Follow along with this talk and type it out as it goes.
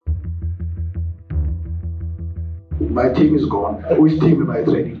My team is gone. Which team am I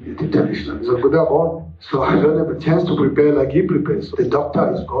training at international? He said, they're gone. So I don't have a chance to prepare like he prepares. The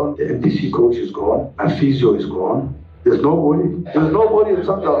doctor is gone. The MDC coach is gone. My physio is gone. There's nobody. There's nobody in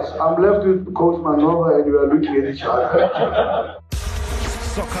Sundowns. I'm left with Coach Manova and we are looking at each other.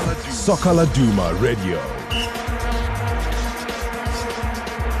 Soccer Laduma Radio.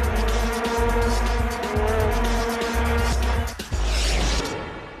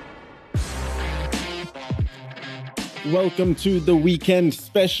 Welcome to the weekend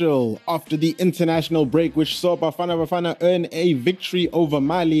special. After the international break, which saw Bafana earn a victory over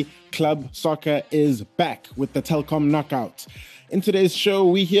Mali, club soccer is back with the Telkom knockout. In today's show,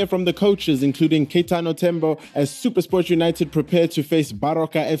 we hear from the coaches, including Keitano Tembo, as SuperSport United prepare to face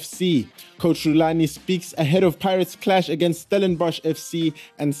Baroka FC. Coach Rulani speaks ahead of Pirates' clash against Stellenbosch FC,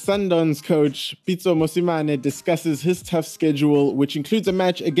 and Sundowns coach Pitso Mosimane discusses his tough schedule, which includes a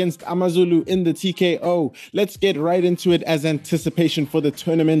match against Amazulu in the TKO. Let's get right into it as anticipation for the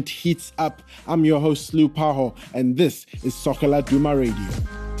tournament heats up. I'm your host, Lou Paho, and this is Soccer Laduma Radio.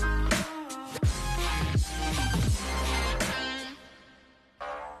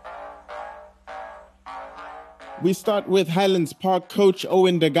 We start with Highlands Park coach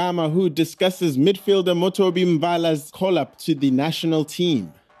Owen Dagama, who discusses midfielder Motobi Mbala's call-up to the national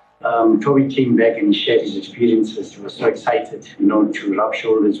team. Toby came back and shared his experiences. He was so excited, to rub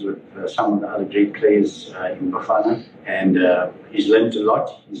shoulders with some of the other great players in Bafana. And he's learned a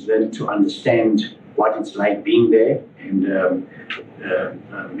lot. He's learned to understand what it's like being there. And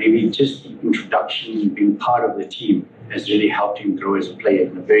maybe just the introduction, being part of the team, has really helped him grow as a player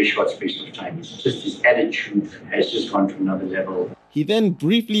in a very short space of time. It's just his attitude has just gone to another level. He then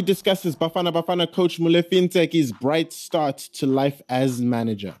briefly discusses Bafana coach Molefi Nteki's bright start to life as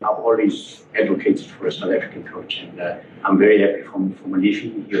manager. I've always advocated for a South African coach, and I'm very happy for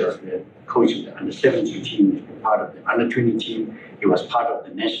Molefi. He was the coach of the under-17 team, he was part of the under-20 team, he was part of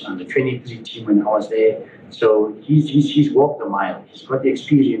the national under-23 team when I was there. So he's walked the mile, he's got the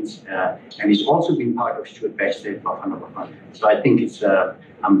experience, and he's also been part of Stuart Baxter at Bafana. So I think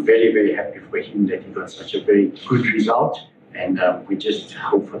I'm very, very happy for him that he got such a very good result. And we just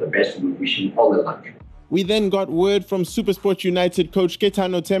hope for the best and we wish him all the luck. We then got word from SuperSport United coach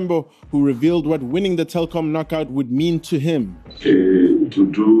Keitano Tembo, who revealed what winning the Telkom knockout would mean to him. To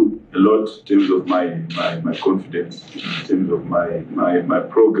do a lot in terms of my confidence, in terms of my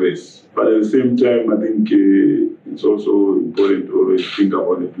progress. But at the same time, I think it's also important to always think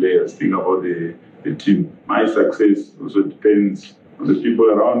about the players, think about the team. My success also depends on the people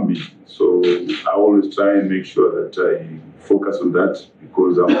around me. So I always try and make sure that I focus on that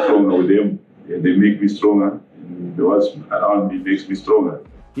because I'm stronger with them. And they make me stronger. And what's around me makes me stronger.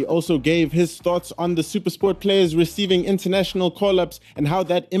 He also gave his thoughts on the SuperSport players receiving international call-ups and how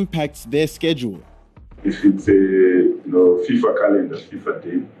that impacts their schedule. If it's a FIFA calendar, FIFA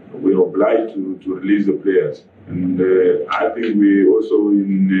day, we're obliged to release the players. And I think we also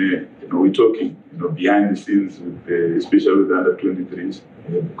we're talking behind the scenes, with, especially with the under-23s,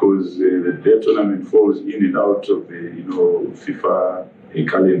 because their tournament falls in and out of the FIFA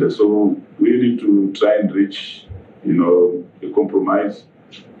calendar. So we need to try and reach a compromise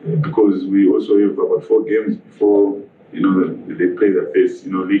because we also have about 4 games before they play their first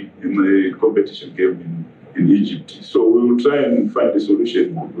league in the competition game in Egypt. So we will try and find a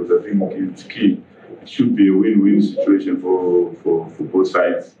solution because I think it's key. It should be a win-win situation for both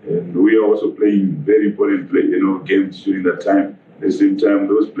sides. And we are also playing very important games during that time. At the same time,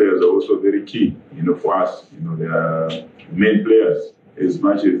 those players are also very key, for us. They are main players as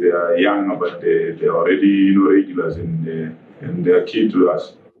much as they are young, but they're already, regulars and they are key to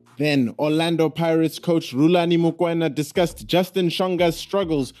us. Then Orlando Pirates coach Rulani Mukwena discussed Justin Shonga's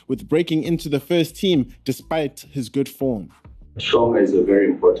struggles with breaking into the first team despite his good form. Shonga is a very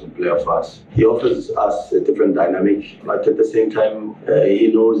important player for us. He offers us a different dynamic, but at the same time,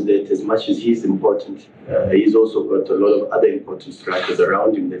 he knows that as much as he's important, he's also got a lot of other important strikers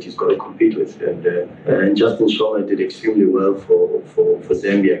around him that he's got to compete with. And Justin Shonga did extremely well for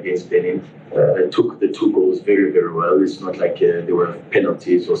Zambia against Benin. Took the 2 goals very, very well. It's not like there were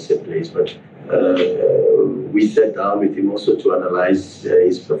penalties or set plays, but we sat down with him also to analyze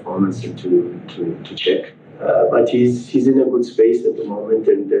his performance and to check. But he's in a good space at the moment,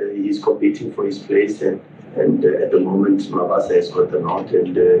 and he's competing for his place. And at the moment, Mabasa has got the nod,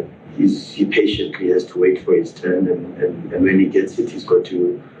 and he patiently has to wait for his turn. And when he gets it, he's got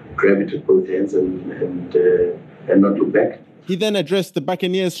to grab it with both hands and not look back. He then addressed the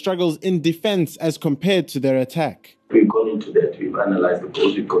Buccaneers' struggles in defense as compared to their attack. We've gone into that. We've analyzed the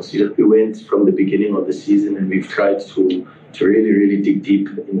goals we've considered. We went from the beginning of the season and we've tried to really dig deep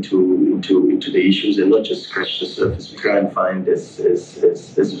into the issues and not just scratch the surface. We try and find as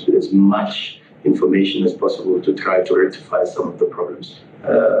much information as possible to try to rectify some of the problems.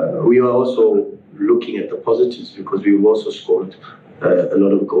 We are also looking at the positives because we've also scored a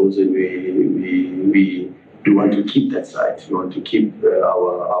lot of goals, and we want to keep that side. We want to keep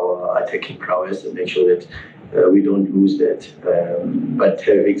our attacking prowess and make sure that we don't lose that. But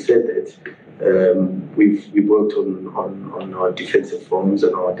having said that, we've worked on our defensive forms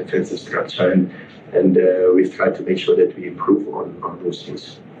and our defensive structure, and we've tried to make sure that we improve on those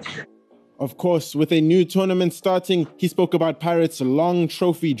things. Of course, with a new tournament starting, he spoke about Pirates' long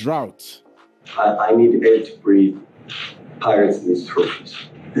trophy drought. I need air to breathe. Pirates need trophies.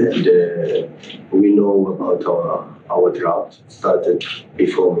 And we know about our drought. It started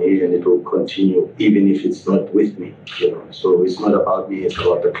before me, and it will continue even if it's not with me. So it's not about me, it's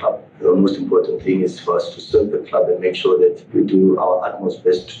about the club. The most important thing is for us to serve the club and make sure that we do our utmost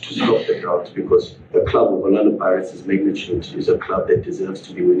best to stop the drought, because a club of Orlando Pirates' magnitude is a club that deserves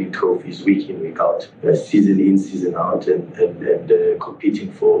to be winning trophies week in, week out, season in, season out, and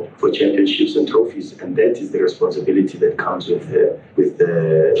competing for championships and trophies. And that is the responsibility that comes with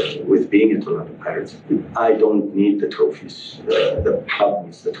being at Orlando Pirates. I don't need the trophies. The club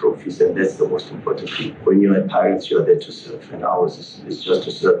needs the trophies, and that's the most important thing. When you're at Pirates, you're there to serve, and ours is just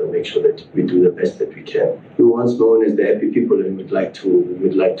to serve and make sure that we do the best that we can. We were once known as the happy people, and we'd like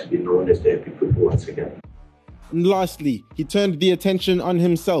to be known as the happy people once again. And lastly, he turned the attention on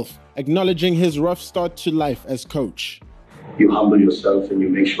himself, acknowledging his rough start to life as coach. You humble yourself and you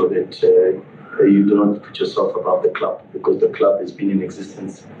make sure that you do not put yourself above the club, because the club has been in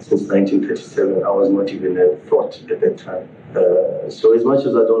existence since 1937. I was not even a thought at that time. So as much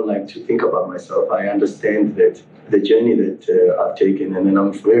as I don't like to think about myself, I understand that the journey that I've taken, and then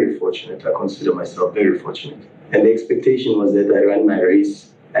I'm very fortunate. I consider myself very fortunate. And the expectation was that I ran my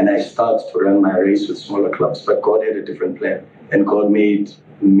race, and I started to run my race with smaller clubs, but God had a different plan. And God made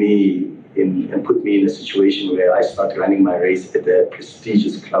me and put me in a situation where I start running my race at a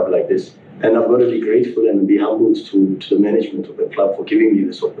prestigious club like this. And I've got to be grateful and be humbled to the management of the club for giving me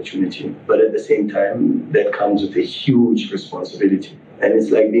this opportunity. But at the same time, that comes with a huge responsibility. And it's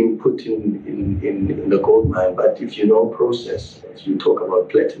like being put in the gold mine. But if you know process, you talk about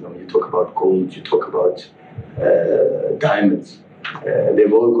platinum, you talk about gold, you talk about diamonds.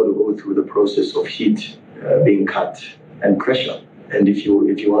 They've all got to go through the process of heat, being cut, and pressure. And if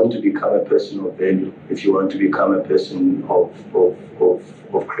you want to become a person of value, if you want to become a person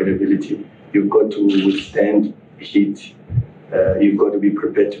of credibility, you've got to withstand heat. You've got to be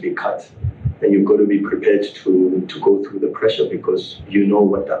prepared to be cut, and you've got to be prepared to go through the pressure, because you know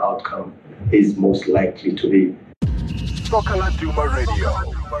what the outcome is most likely to be. Soccer Laduma Radio.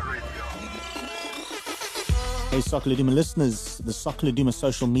 Hey Soccer Laduma listeners, the Soccer Laduma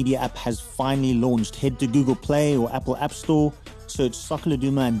social media app has finally launched. Head to Google Play or Apple App Store, search Soccer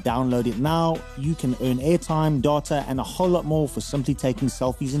Laduma and download it now. You can earn airtime, data, and a whole lot more for simply taking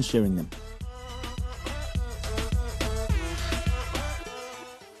selfies and sharing them.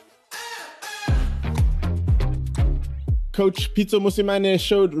 Coach Pitso Mosimane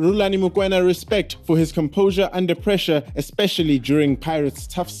showed Rulani Mokwena respect for his composure under pressure, especially during Pirates'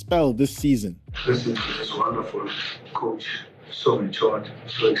 tough spell this season. Listen to this wonderful coach, so matured,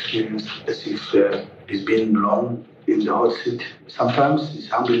 so experienced, as if he's been long in the hot seat. Sometimes it's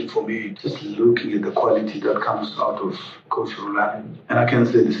humbling for me just looking at the quality that comes out of Coach Rulani. And I can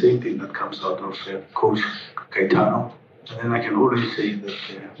say the same thing that comes out of Coach Caetano. And then I can always say that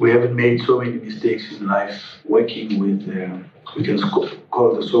we haven't made so many mistakes in life working with, we can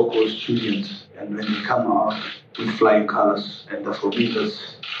call the so-called students. And when they come out with flying colors, and for me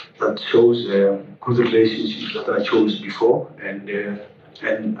that shows good relationships that I chose before. And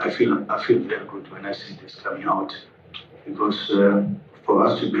I feel very good when I see this coming out. Because for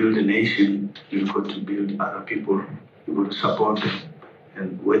us to build a nation, we've got to build other people. We've got to support them.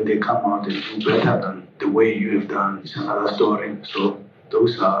 And when they come out and do better than the way you have done, it's another story. So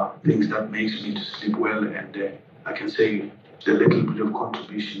those are things that makes me to sleep well. And I can say the little bit of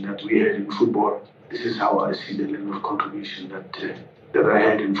contribution that we had in football, this is how I see the little contribution that I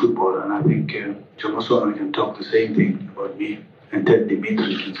had in football. And I think Jomosono can talk the same thing about me. And Ted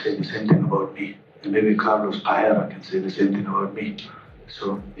Dimitri can say the same thing about me. And maybe Carlos Paera can say the same thing about me.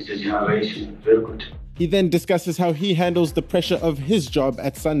 So it's a generation, very good. He then discusses how he handles the pressure of his job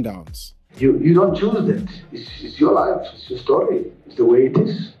at Sundowns. You don't choose that. It's your life, it's your story, it's the way it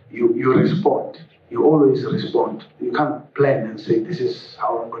is. You respond. You always respond. You can't plan and say, this is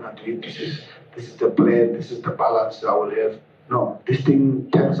how I'm going to do it, this is the plan, this is the balance I will have. No, this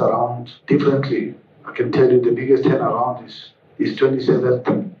thing turns around differently I can tell you the biggest turnaround is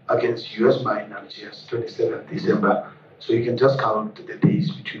 27th against US in Algiers, 27th December. So you can just count the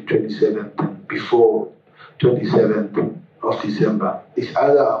days between 27th and before 27th of December. It's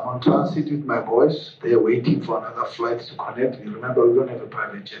either I'm on transit with my boys, they're waiting for another flight to connect. You remember, we don't have a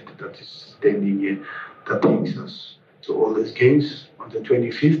private jet that is standing here that takes us to all these games on the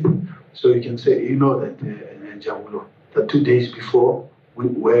 25th. So you can say, you know that, Jawulo, that 2 days before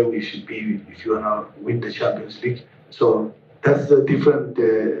where we should be if you want to win the Champions League. So that's the different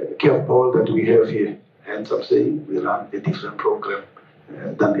curveball that we have here. Hence, I'm saying we run a different program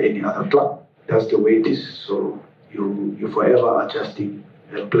than any other club. That's the way it is. So you're forever adjusting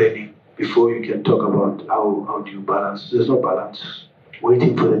and planning before you can talk about how do you balance. There's no balance.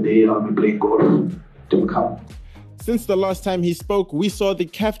 Waiting for the day I'll be playing golf to come. Since the last time he spoke, we saw the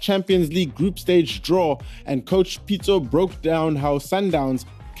CAF Champions League group stage draw, and Coach Pitso broke down how Sundowns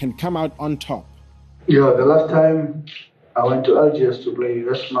can come out on top. Yeah, the last time I went to Algiers to play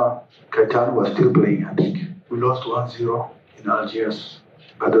USMA, Kaitan was still playing, I think. We lost 1-0 in Algiers,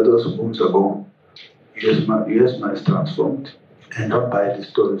 but that was months ago. USMA is transformed, and not by the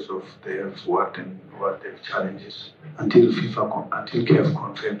stories of their work and what their challenges. Until CAF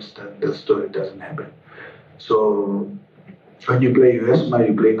confirms that the story doesn't happen. So when you play USMA,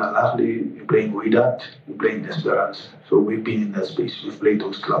 you're playing Al Ahly, you're playing Wydad, you're playing Esperance. So we've been in that space, we've played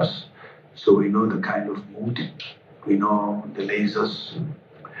those clubs. So we know the kind of mood, we know the lasers,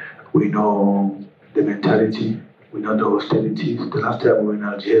 we know the mentality, we know the hostility. The last time we were in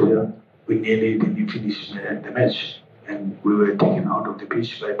Algeria, we nearly didn't finish the match. And we were taken out of the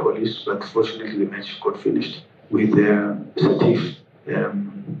pitch by police, but fortunately the match got finished with Satif.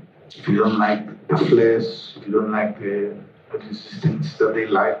 If you don't like the flares, if you don't like the resistance that they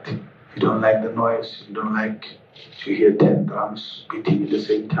liked, if you don't like the noise, if you don't like to hear 10 drums beating at the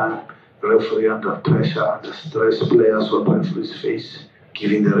same time, referee under pressure, under stress, players on referee's face,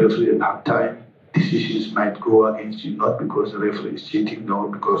 giving the referee a hard time, decisions might go against you, not because the referee is cheating, no,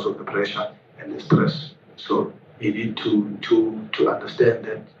 because of the pressure and the stress. So you need to understand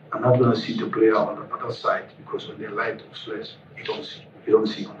that I'm not going to see the player on the other side, because when they light the flares, you don't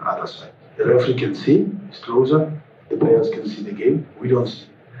see on the other side. The referee can see, it's closer, the players can see the game, we don't see.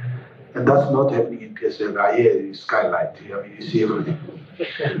 And that's not happening in PSL. Here, skylight, you see everything.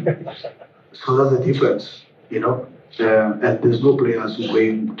 So that's the difference, And there's no players who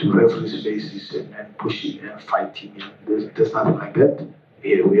going to referees' faces and pushing and fighting. There's nothing like that.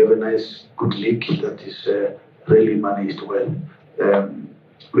 Here we have a nice, good league that is really managed well.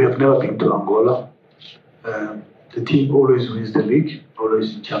 We have never been to Angola. The team always wins the league,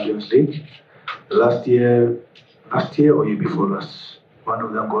 always in Champions League. Last year or year before last, one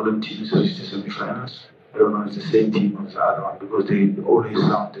of the Angolan teams reached the semi-finals. I don't know if it's the same team or the other one, because they always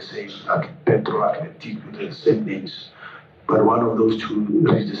sound the same, like Petro, Athletic, with the same names. But one of those two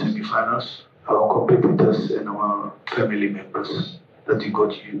reached the semi-finals. Our competitors and our family members that you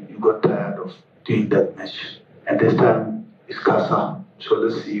got tired of doing that match. And this time it's Casa. So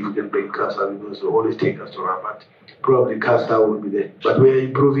let's see if we can bring Casa, because they always take us to Rabat. Probably Casa will be there. But we are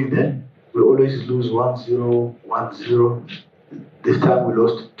improving there. We always lose 1-0, 1-0. This time we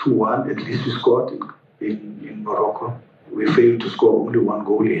lost 2-1. At least we scored in Morocco. We failed to score only one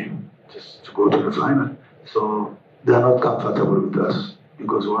goal here, just to go to the final. So they are not comfortable with us,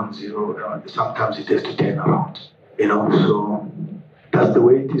 because 1-0, sometimes it has to turn around. So that's the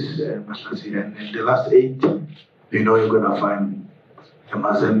way it is, Masnasi. And in the last 8, you're going to find a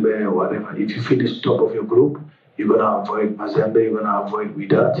Mazembe or whatever. If you finish top of your group, you're going to avoid Mazembe, you're going to avoid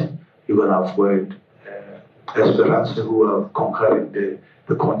Wydad, you're going to avoid Esperance, who are conquering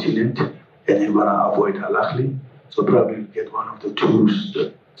the continent, and you're going to avoid Al Ahly. So probably get one of the twos,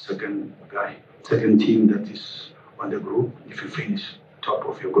 the second team that is on the group, if you finish top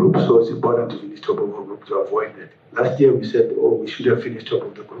of your group. So it's important to finish top of your group to avoid that. Last year we said, we should have finished top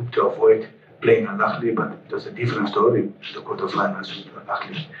of the group to avoid playing Al Ahly, but there's a different story in the quarterfinals with Al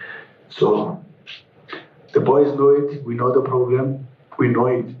Ahly. So the boys know it, we know the problem, we know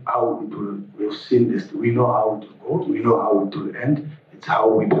it, how it will, we've seen this, we know how it will go, we know how it will end, it's how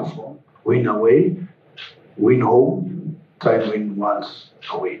we perform. Win away, win home, try and win once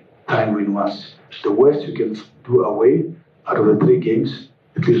away, try and win once. The worst you can do away, out of the 3 games,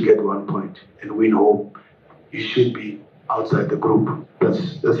 at least get 1 point and win home. You should be outside the group.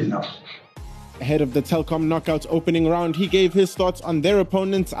 That's enough. Ahead of the Telkom Knockouts opening round, he gave his thoughts on their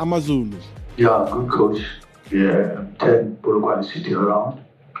opponents, Amazulu. Yeah, good coach. Yeah, 10 Polokwane City around.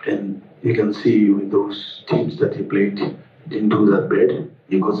 And you can see with those teams that he played, didn't do that bad.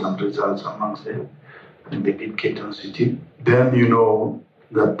 He got some results amongst them. And they beat Cape Town City. Then you know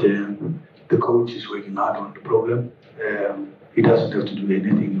that The coach is working hard on the program. He doesn't have to do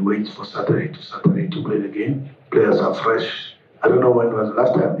anything. He waits for Saturday to play the game. Players are fresh. I don't know when was the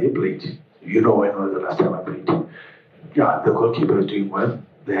last time they played. You know when was the last time I played. Yeah, the goalkeeper is doing well.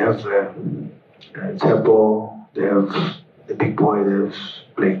 They have Tempo. They have the big boy. They're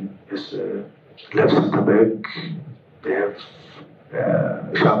playing as left centre back. They have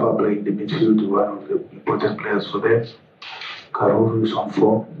Shaba playing the midfield, one of the important players for them. Karuru is on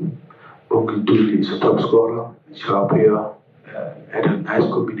form. Bongi Duli is a top scorer. Sharp here had a nice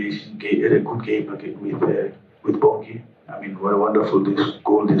combination, had a good game again with Bongi. I mean, what a wonderful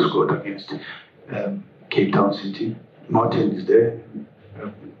goal they scored against Cape Town City. Martin is there.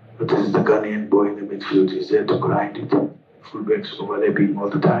 But this is the Ghanaian boy in the midfield. He's there to grind it. Fullbacks overlapping all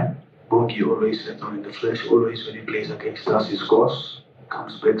the time. Bongi always on in the flesh. Always when he plays against us, he scores.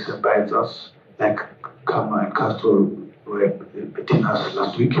 Comes back and bites us. Like Kama and Castro were beating us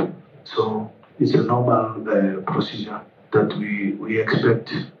last week. So it's a normal procedure that we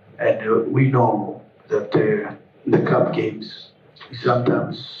expect. And we know that the cup games, we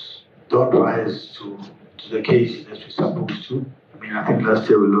sometimes don't rise to the occasion as we're supposed to. I mean, I think last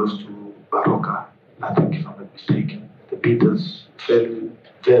year we lost to Baroka, I think if I'm not mistaken. The Beatles very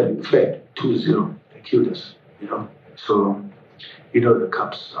 2-0. They killed us, you know. So, you know, the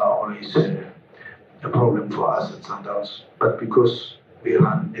cups are always a problem for us at Sundowns. But because we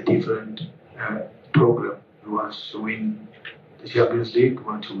run a different program, we want to win the Champions League, we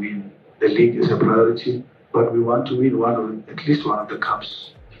want to win the league as a priority, but we want to win at least one of the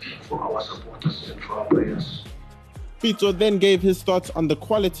cups for our supporters and for our players. Pitso then gave his thoughts on the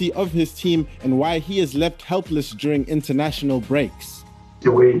quality of his team and why he is left helpless during international breaks.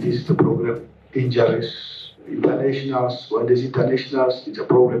 The way it is, the program, injuries, internationals. When there's internationals, it's a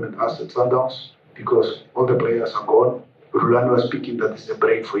problem at us at Sundowns because all the players are gone. Rolando was speaking that it's a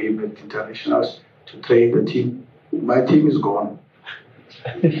break for him at internationals to train the team. My team is gone.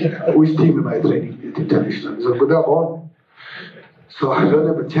 Which team am I training at internationals? So they're gone. So I don't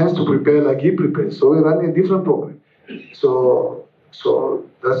have a chance to prepare like he prepares. So we're running a different program. So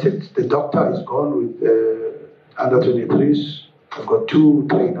that's it. The doctor is gone with under 23s. I've got two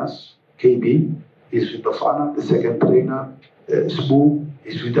trainers. KB is with Bafana. The second trainer, Sbu,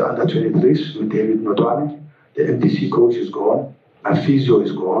 is with the under 23s with David Notwane. The MDC coach is gone. My physio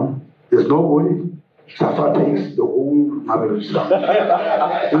is gone. There's nobody. SAFA takes the whole Mamelodi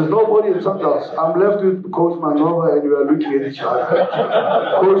Sundowns. There's nobody in Sundowns. I'm left with Coach Manova and we are looking at each other.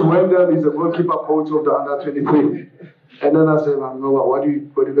 Coach Wendell is the goalkeeper coach of the under 23. And then I said, Manova, what are you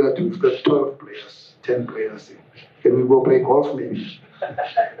going to do? We've got 12 players, 10 players. Can we go play golf maybe?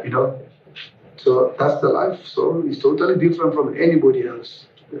 You know? So that's the life. So it's totally different from anybody else.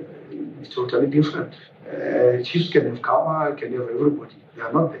 It's totally different. Chiefs can have Kama, can have everybody. They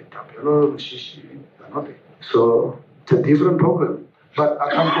are not there. Tapiolo, Shishi, they are not there. So it's a different problem. But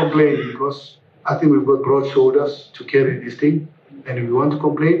I can't complain because I think we've got broad shoulders to carry this thing. And if we want to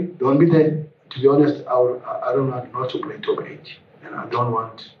complain, don't be there. To be honest, I don't want not to play top 8. And I don't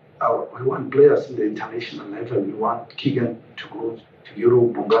want, we want players in the international level. We want Keegan to go to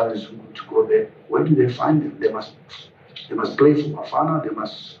Europe, Bongani Zungu to go there. Where do they find them? They must play for Bafana. They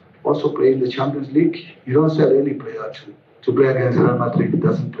must also play in the Champions League. You don't sell any player to play against Real Madrid. It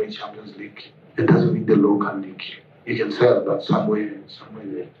doesn't play Champions League. It doesn't win the local league. You can sell that somewhere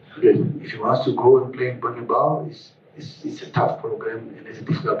there. If he wants to go and play in Bernabeu, it's a tough program and it's a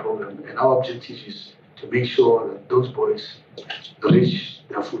difficult program. And our objective is to make sure that those boys reach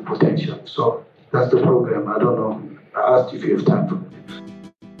their full potential. So that's the program. I don't know. I asked if you have time for it.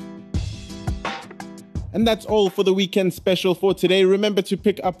 And that's all for the weekend special for today. Remember to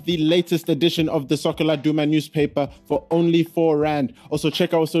pick up the latest edition of the Soccer Laduma newspaper for only R4. Also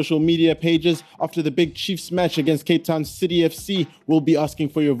check our social media pages. After the big Chiefs match against Cape Town City FC, we'll be asking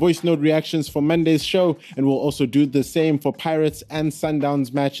for your voice note reactions for Monday's show, and we'll also do the same for Pirates and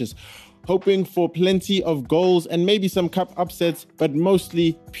Sundowns matches. Hoping for plenty of goals and maybe some cup upsets, but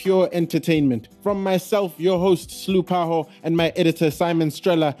mostly pure entertainment. From myself, your host, Slu Paho, and my editor, Simon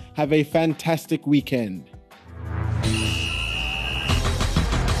Strella, have a fantastic weekend.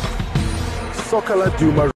 Soccer Laduma.